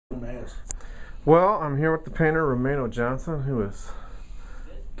ask? Well, I'm here with the painter Romano Johnson, who is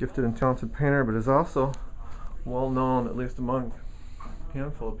a gifted and talented painter, but is also well known, at least among a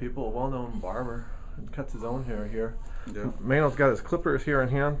handful of people, a well-known barber, and cuts his own hair here. Yeah. Romano's got his clippers here in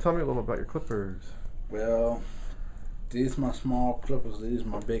hand. Tell me a little about your clippers. Well, these my small clippers. These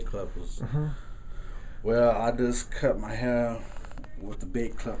my big clippers. Mm-hmm. Well, I just cut my hair with the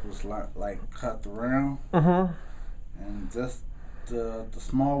big clippers, like cut around, Mm-hmm. and just the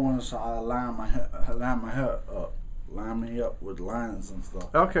small ones. I line my hair up, line me up with lines and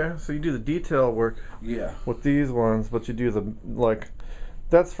stuff. Okay, so you do the detail work Yeah. with these ones, but you do the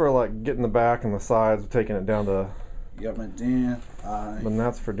that's for like getting the back and the sides, taking it down to. Yep, and then And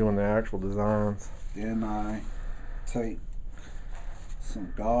that's for doing the actual designs. Then I take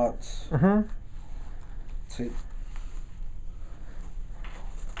some guards. Mm-hmm.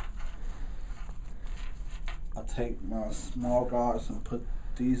 I take my small guards and put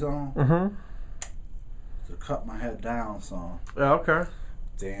these on Mm-hmm. to cut my hair down some. Yeah, okay.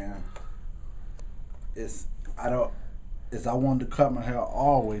 Then I wanted to cut my hair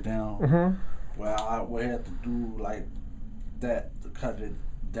all the way down. Mm-hmm. Well, I would have to do like that to cut it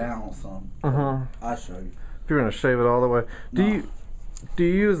down some. Mm-hmm. I'll show you. If you're gonna shave it all the way, do you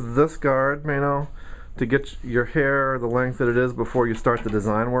use this guard, Mano, to get your hair the length that it is before you start the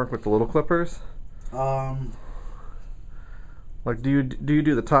design work with the little clippers? Like, do you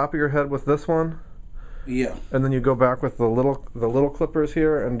do the top of your head with this one? Yeah. And then you go back with the little clippers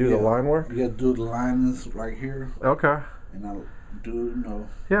here and do the line work? You gotta do the lines right here. Okay. And I do,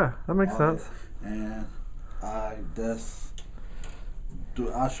 Yeah, that makes sense. And I just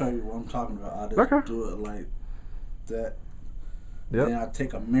I'll show you what I'm talking about. I just do it like that. Yep. Then I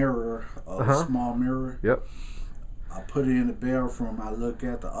take a mirror, a small mirror. Yep. I put it in the bathroom. I look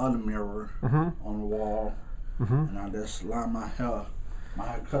at the other mirror on the wall. And I just line my hair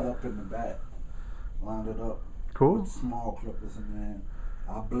cut up in the back, lined it up with small clippers, and then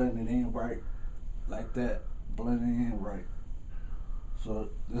I blend it in right, like that, blend it in right. So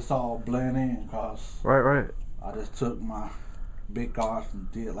this all blend in, cause Right. I just took my big guards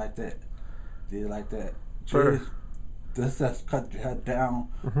and did like that, Sure. This just cut your hair down,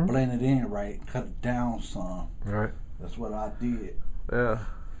 blend it in right, cut it down some. Right. That's what I did. Yeah.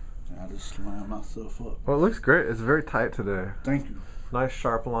 I just lined myself up. Well, it looks great. It's very tight today. Thank you. Nice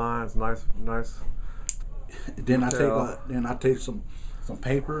sharp lines. Nice. Then detail. I take some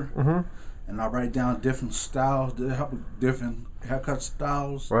paper and I write down different styles, different haircut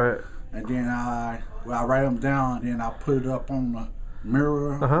styles. Right. And then I write them down. And then I put it up on the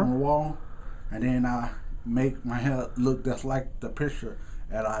mirror on the wall, and then I make my hair look just like the picture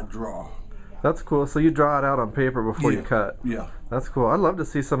that I draw. That's cool. So you draw it out on paper before you cut. Yeah. That's cool. I'd love to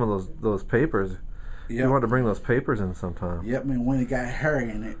see some of those papers. Yeah. You want to bring those papers in sometime. Yep. And when it got hair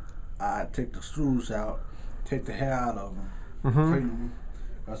in it, I take the screws out, take the hair out of them, clean them,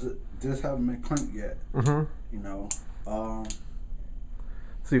 because this haven't been cleaned yet. You know.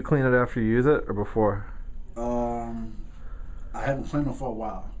 So you clean it after you use it or before? I haven't cleaned them for a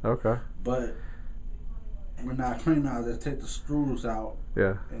while. Okay. But when I clean them, I just take the screws out.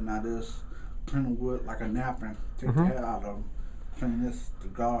 Yeah. And I just clean them with like a napkin, take the hair out of them, clean the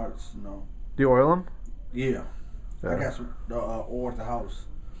guards, Do you oil them? Yeah. I got some oil at the house.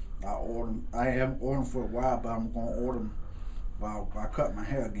 I haven't ordered them for a while, but I'm gonna order them while I cut my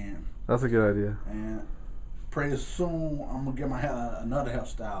hair again. That's a good idea. And pretty soon I'm gonna get my hair another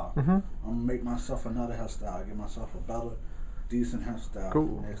hairstyle. I'm gonna make myself another hairstyle, get myself a better, decent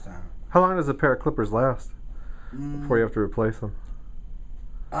hairstyle next time. How long does a pair of clippers last before you have to replace them?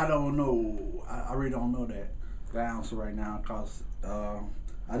 I don't know. I really don't know the answer right now, because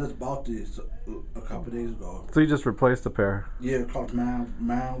I just bought this a couple days ago. So you just replaced a pair? Yeah, because my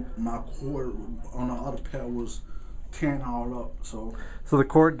cord on the other pair was tearing all up. So the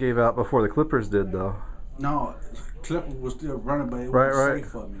cord gave out before the clippers did, though? No, clipper was still running, but it wasn't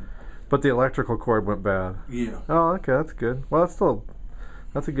safe for me. But the electrical cord went bad? Yeah. Oh, okay, that's good. Well,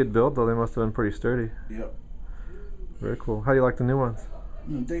 that's a good build, though. They must have been pretty sturdy. Yep. Very cool. How do you like the new ones?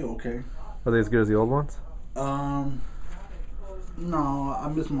 They okay. Are they as good as the old ones? No, I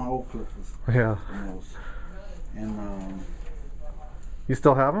miss my old clippers. Yeah. The most. And you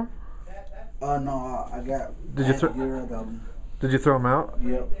still have them? No, I got. Did you get rid of them? Did you throw them out?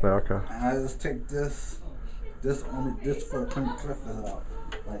 Yep. Yeah, okay. And I just take this for clean clippers out,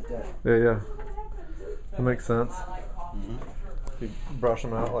 like that. Yeah. That makes sense. You brush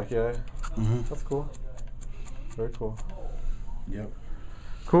them out like That's cool. Very cool. Yep.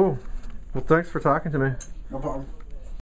 Cool. Well, thanks for talking to me. No problem.